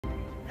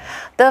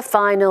The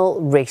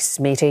final race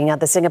meeting at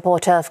the Singapore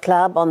Turf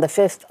Club on the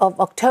 5th of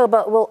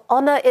October will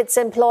honour its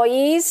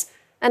employees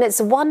and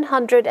its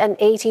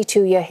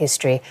 182-year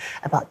history.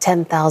 About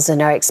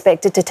 10,000 are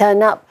expected to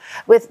turn up,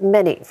 with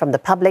many from the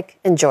public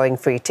enjoying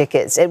free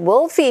tickets. It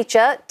will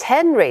feature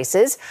 10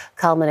 races,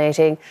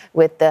 culminating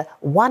with the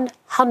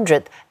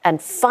 100th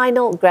and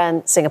final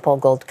Grand Singapore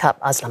Gold Cup.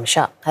 Aslam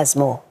Shah has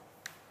more.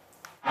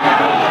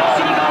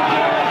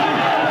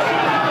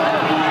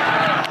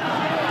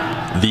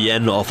 The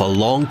end of a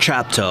long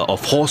chapter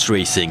of horse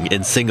racing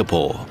in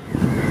Singapore.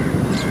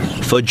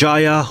 For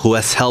Jaya, who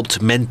has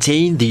helped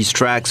maintain these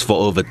tracks for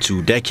over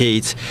 2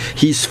 decades,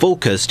 he's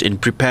focused in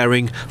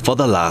preparing for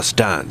the last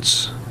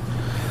dance.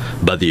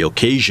 But the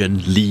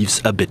occasion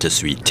leaves a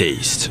bittersweet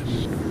taste.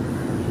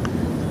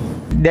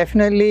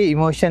 Definitely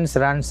emotions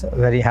runs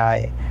very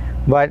high.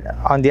 But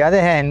on the other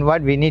hand,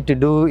 what we need to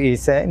do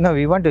is,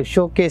 we want to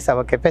showcase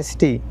our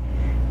capacity.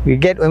 We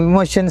get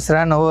emotions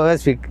run over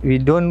us, we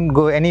don't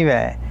go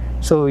anywhere.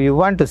 So you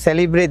want to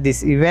celebrate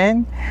this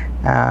event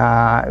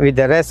with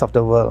the rest of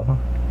the world.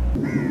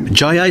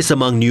 Jaya is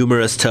among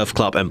numerous Turf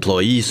Club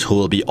employees who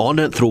will be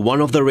honoured through one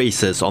of the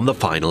races on the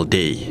final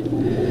day.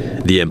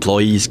 The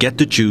employees get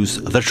to choose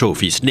the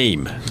trophy's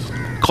name,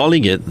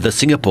 calling it the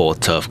Singapore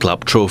Turf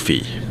Club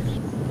Trophy.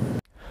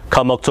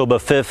 Come October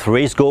 5th,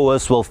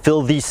 racegoers will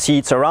fill these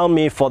seats around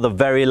me for the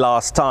very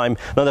last time.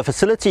 Now, the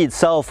facility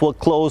itself will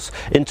close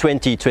in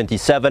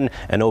 2027,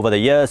 and over the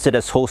years it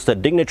has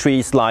hosted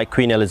dignitaries like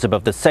Queen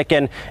Elizabeth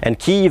II and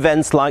key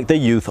events like the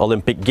Youth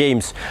Olympic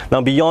Games.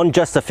 Now, beyond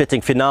just a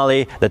fitting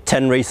finale, the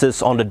 10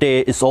 races on the day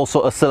is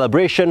also a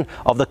celebration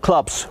of the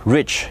club's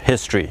rich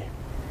history.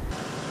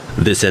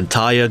 This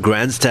entire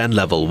Grandstand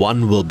Level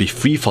 1 will be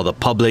free for the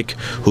public,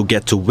 who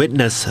get to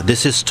witness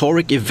this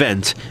historic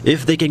event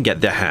if they can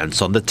get their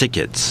hands on the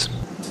tickets.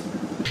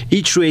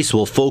 Each race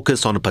will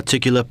focus on a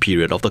particular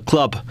period of the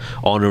club,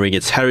 honouring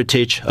its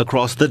heritage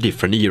across the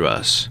different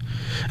eras.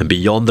 And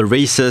beyond the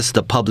races,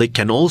 the public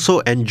can also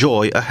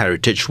enjoy a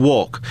heritage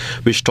walk,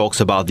 which talks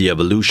about the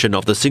evolution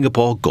of the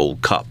Singapore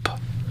Gold Cup.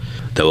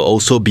 There will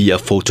also be a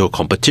photo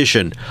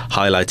competition,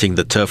 highlighting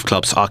the Turf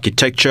Club's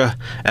architecture,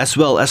 as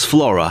well as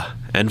flora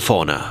and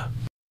fauna.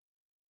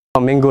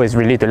 Our main goal is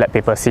really to let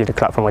people see the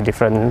club from a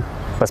different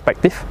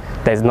perspective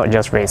that is not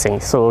just racing.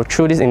 So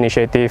through this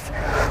initiative,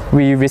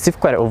 we received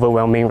quite an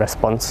overwhelming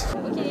response.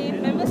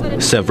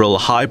 Several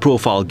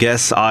high-profile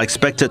guests are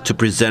expected to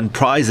present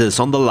prizes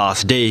on the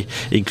last day,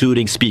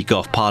 including Speaker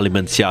of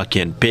Parliament Seah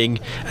Kian Peng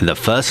and the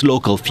first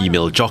local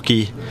female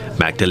jockey,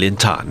 Magdalene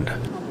Tan.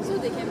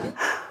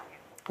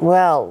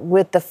 Well,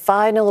 with the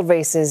final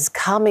races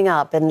coming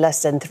up in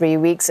less than 3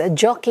 weeks,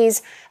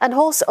 jockeys and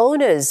horse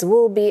owners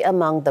will be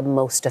among the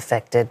most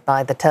affected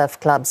by the Turf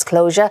Club's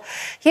closure.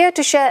 Here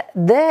to share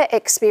their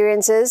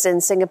experiences in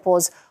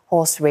Singapore's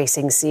horse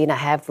racing scene, I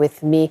have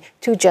with me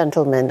 2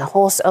 gentlemen,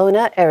 horse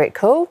owner Eric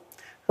Ho,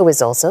 who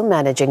is also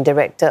managing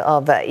director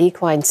of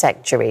Equine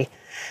Sanctuary.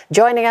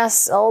 Joining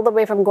us all the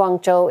way from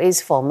Guangzhou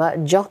is former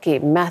jockey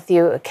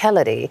Matthew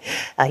Kelledy.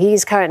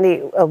 He's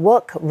currently a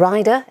work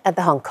rider at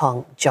the Hong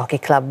Kong Jockey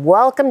Club.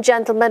 Welcome,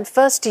 gentlemen.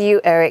 First to you,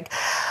 Eric.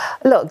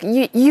 Look,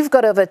 you've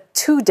got over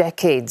 2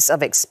 decades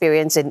of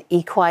experience in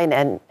equine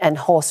and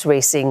horse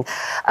racing.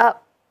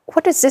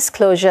 What does this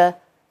closure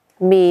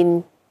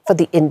mean for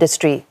the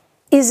industry?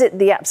 Is it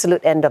the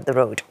absolute end of the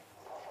road?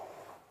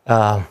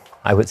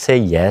 I would say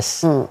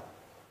yes.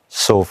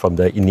 So from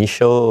the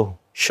initial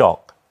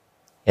shock,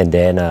 and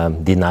then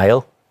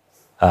denial,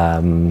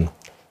 and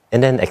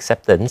then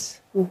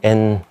acceptance.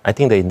 And I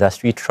think the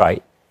industry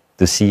tried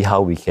to see how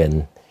we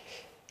can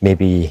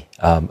maybe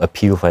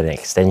appeal for an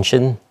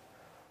extension,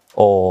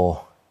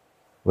 or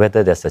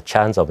whether there's a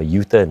chance of a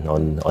U-turn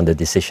on the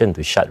decision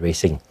to shut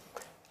racing.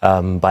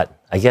 But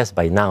I guess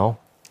by now,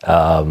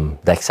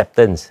 the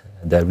acceptance,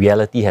 the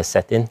reality has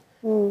set in.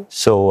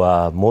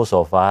 So most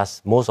of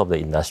us, most of the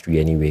industry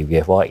anyway, we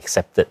have all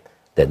accepted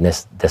that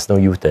there's no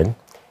U-turn.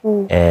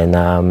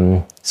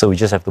 And so we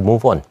just have to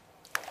move on.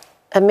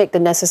 And make the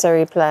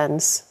necessary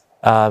plans.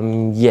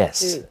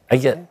 Yes. I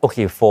get,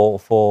 okay,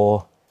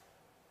 for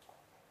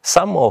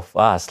some of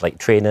us, like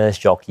trainers,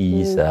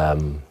 jockeys,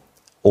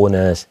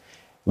 owners,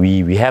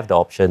 we have the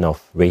option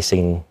of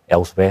racing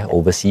elsewhere,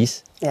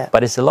 overseas. Yeah.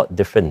 But it's a lot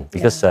different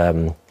because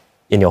in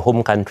your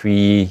home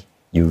country,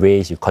 you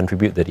race, you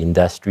contribute to the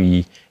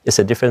industry. It's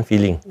a different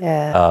feeling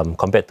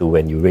compared to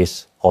when you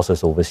race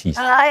horses overseas.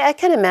 I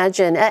can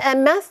imagine.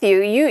 And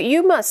Matthew,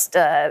 you must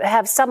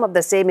have some of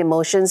the same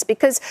emotions,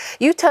 because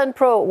you turned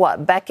pro,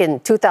 back in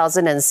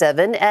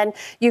 2007, and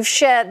you've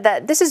shared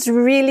that this is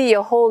really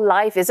your whole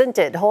life, isn't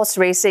it? Horse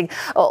racing.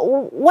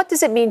 What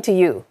does it mean to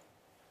you?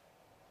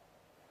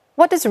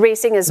 What does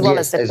racing as well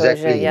as the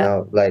closure? Exactly.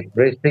 Like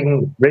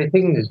racing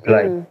is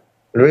like,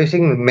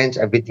 racing meant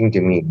everything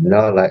to me.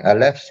 Like I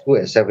left school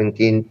at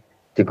 17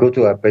 to go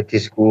to a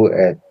practice school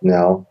at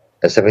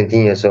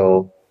 17 years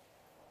old.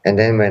 And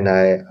then when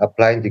I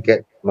applied to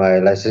get my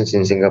license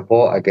in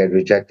Singapore, I get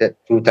rejected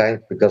 2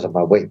 times because of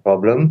my weight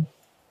problem.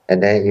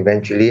 And then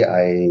eventually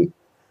I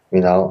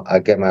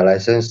get my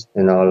license,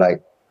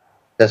 like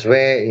that's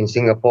where in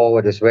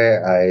Singapore, that's where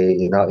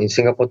in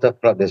Singapore Turf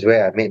Club, that's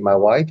where I met my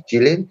wife,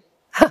 Jillian.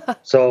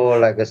 So,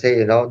 like I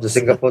say, the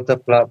Singapore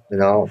Turf Club,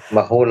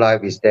 my whole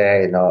life is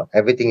there.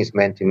 Everything is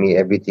meant to me.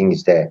 Everything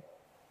is there.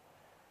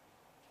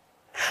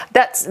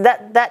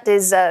 That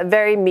is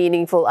very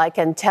meaningful, I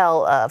can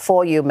tell,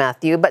 for you,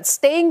 Matthew. But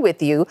staying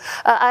with you,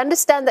 I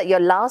understand that your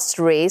last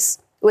race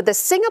with the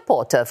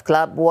Singapore Turf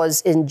Club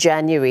was in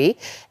January,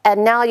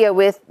 and now you're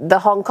with the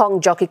Hong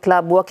Kong Jockey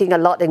Club, working a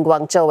lot in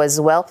Guangzhou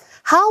as well.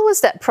 How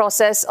was that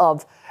process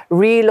of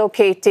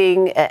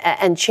relocating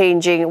and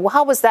changing?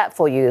 How was that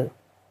for you?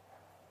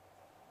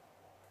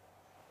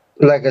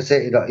 Like I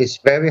said, it's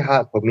very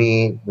hard for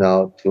me,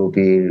 to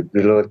be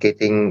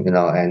relocating,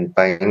 and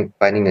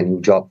finding a new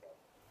job.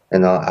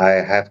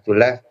 I have to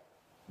left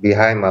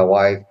behind my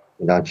wife,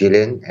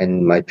 Jillian,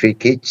 and my 3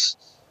 kids,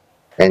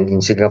 and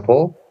in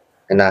Singapore,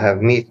 and I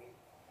have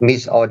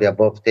missed all their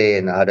birthday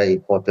and other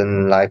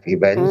important life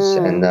events.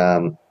 And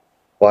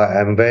well,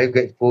 I'm very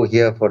grateful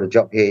here for the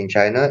job here in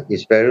China.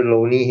 It's very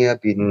lonely here,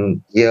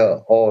 been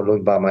here all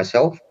alone by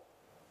myself.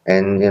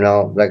 And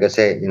like I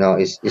said,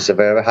 it's a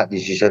very hard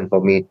decision for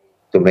me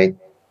to make.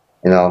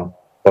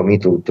 For me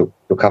to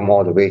come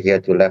all the way here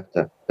to left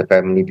the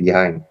family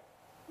behind.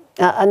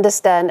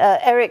 Understand.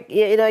 Eric,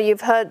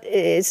 you've heard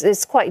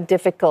it's quite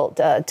difficult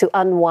to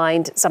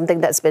unwind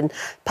something that's been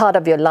part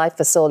of your life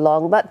for so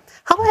long. But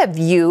how have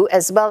you,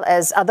 as well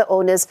as other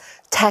owners,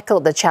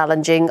 tackled the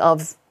challenging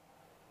of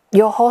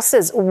your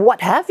horses? What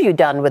have you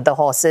done with the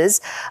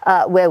horses?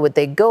 Where would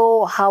they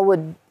go? How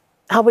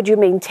would you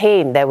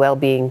maintain their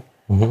well-being?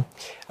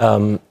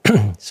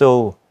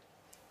 So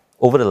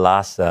over the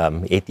last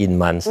 18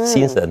 months,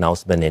 since the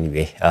announcement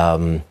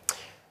anyway,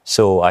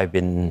 so I've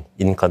been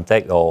in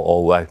contact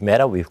or I've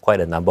met up with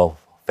quite a number of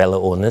fellow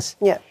owners.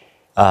 Yeah.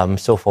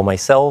 So for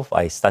myself,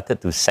 I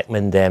started to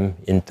segment them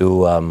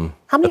into...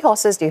 How many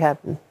horses do you have?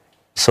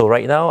 So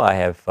right now I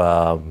have,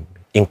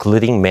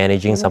 including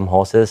managing some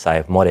horses, I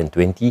have more than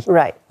 20.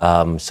 Right.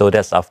 So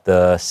that's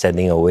after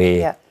sending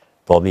away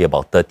probably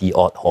about 30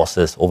 odd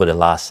horses over the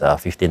last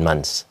 15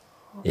 months.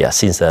 Yeah,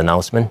 since the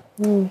announcement.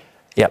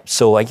 Yeah,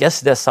 so I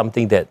guess that's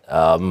something that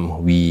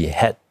we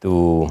had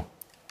to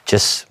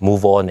just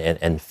move on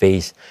and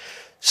face.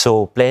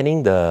 So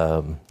planning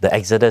the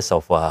exodus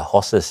of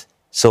horses.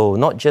 So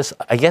not just,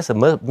 I guess a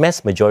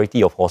mass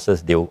majority of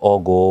horses, they will all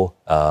go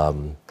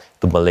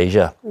to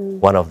Malaysia,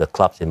 one of the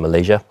clubs in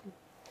Malaysia.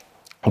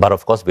 But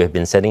of course, we have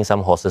been sending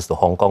some horses to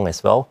Hong Kong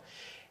as well.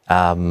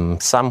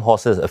 Some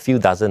horses, a few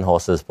dozen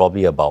horses,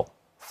 probably about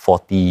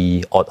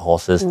 40 odd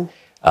horses.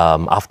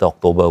 After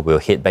October, we'll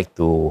head back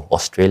to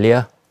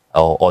Australia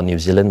or New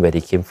Zealand, where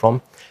they came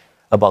from.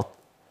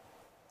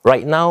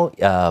 Right now,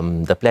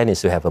 the plan is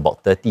to have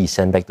about 30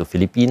 sent back to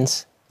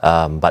Philippines,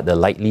 but the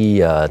likely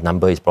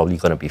number is probably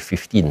going to be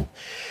 15.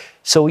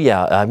 So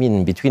yeah, I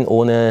mean, between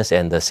owners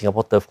and the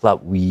Singapore Turf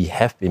Club, we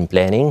have been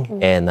planning,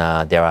 and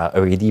there are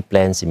already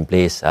plans in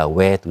place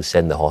where to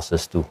send the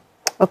horses to.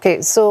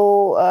 Okay,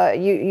 so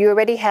you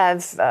already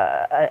have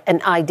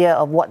an idea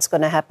of what's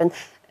going to happen.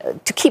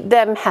 To keep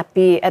them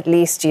happy, at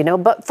least,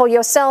 But for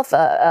yourself,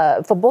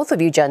 for both of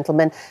you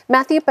gentlemen,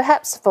 Matthew,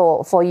 perhaps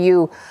for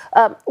you,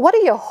 what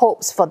are your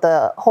hopes for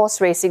the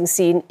horse racing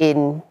scene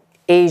in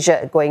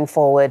Asia going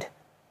forward?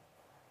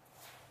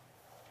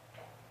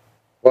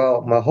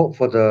 Well, my hope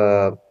for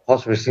the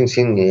horse racing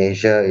scene in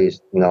Asia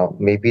is,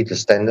 maybe the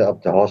standard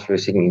of the horse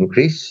racing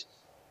increase,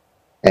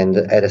 and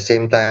at the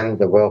same time,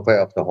 the welfare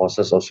of the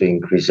horses also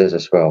increases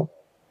as well.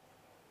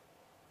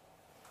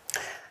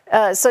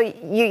 So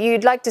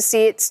you'd like to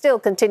see it still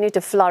continue to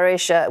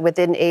flourish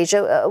within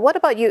Asia. What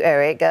about you,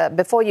 Eric?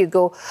 Before you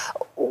go,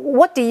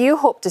 what do you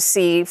hope to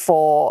see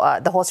for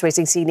the horse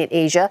racing scene in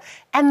Asia?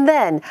 And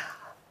then,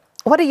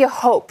 what are your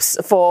hopes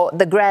for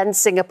the Grand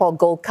Singapore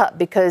Gold Cup?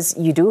 Because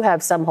you do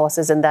have some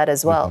horses in that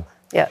as well.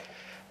 Yeah.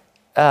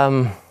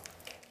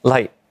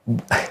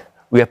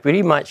 We are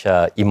pretty much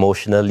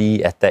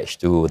emotionally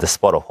attached to the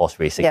sport of horse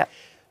racing. Yeah.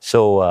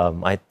 So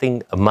I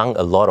think among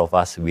a lot of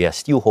us, we are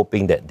still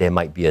hoping that there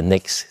might be a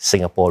next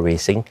Singapore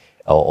racing.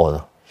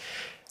 So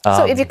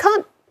if you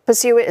can't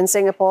pursue it in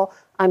Singapore,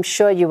 I'm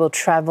sure you will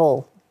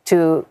travel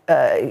to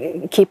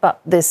keep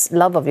up this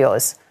love of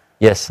yours.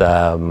 Yes,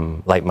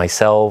 like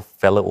myself,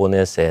 fellow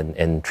owners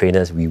and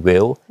trainers, we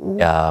will.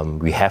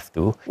 We have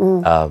to.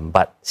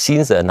 But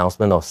since the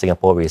announcement of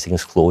Singapore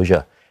racing's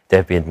closure, there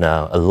have been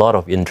a lot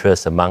of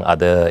interest among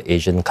other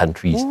Asian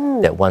countries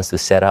that wants to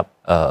set up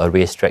a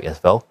racetrack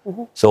as well.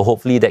 So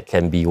hopefully that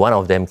can be, one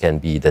of them can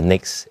be the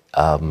next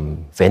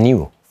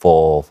venue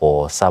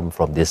for some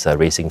from this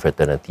racing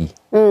fraternity.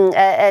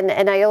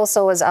 And I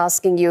also was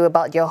asking you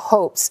about your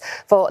hopes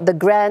for the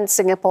Grand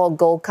Singapore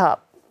Gold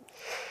Cup,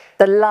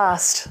 the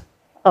last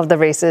of the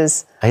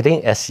races. I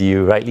think as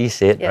you rightly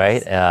said,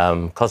 right,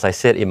 because I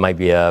said it might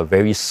be a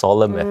very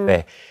solemn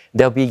affair.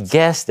 There'll be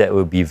guests that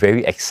will be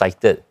very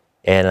excited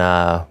and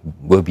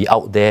we'll be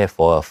out there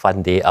for a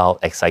fun day out,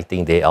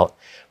 exciting day out.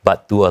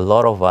 But to a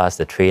lot of us,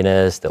 the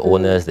trainers, the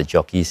owners, the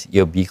jockeys,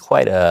 it'll be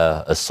quite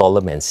a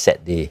solemn and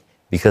sad day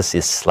because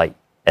it's like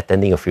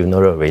attending a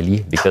funeral,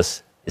 really,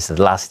 because it's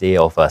the last day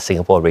of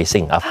Singapore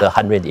racing after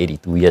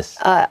 182 years.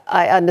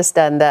 I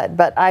understand that,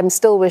 but I'm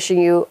still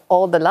wishing you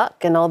all the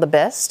luck and all the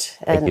best,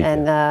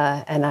 and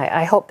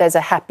I hope there's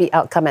a happy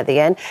outcome at the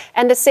end.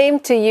 And the same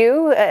to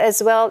you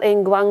as well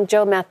in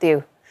Guangzhou,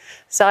 Matthew.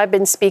 So I've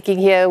been speaking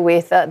here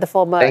with the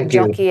former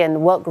jockey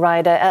and work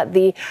rider at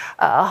the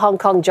Hong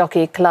Kong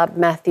Jockey Club,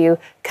 Matthew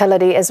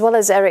Cullity, as well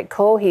as Eric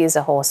Koh. He is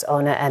a horse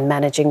owner and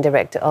managing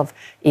director of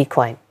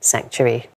Equine Sanctuary.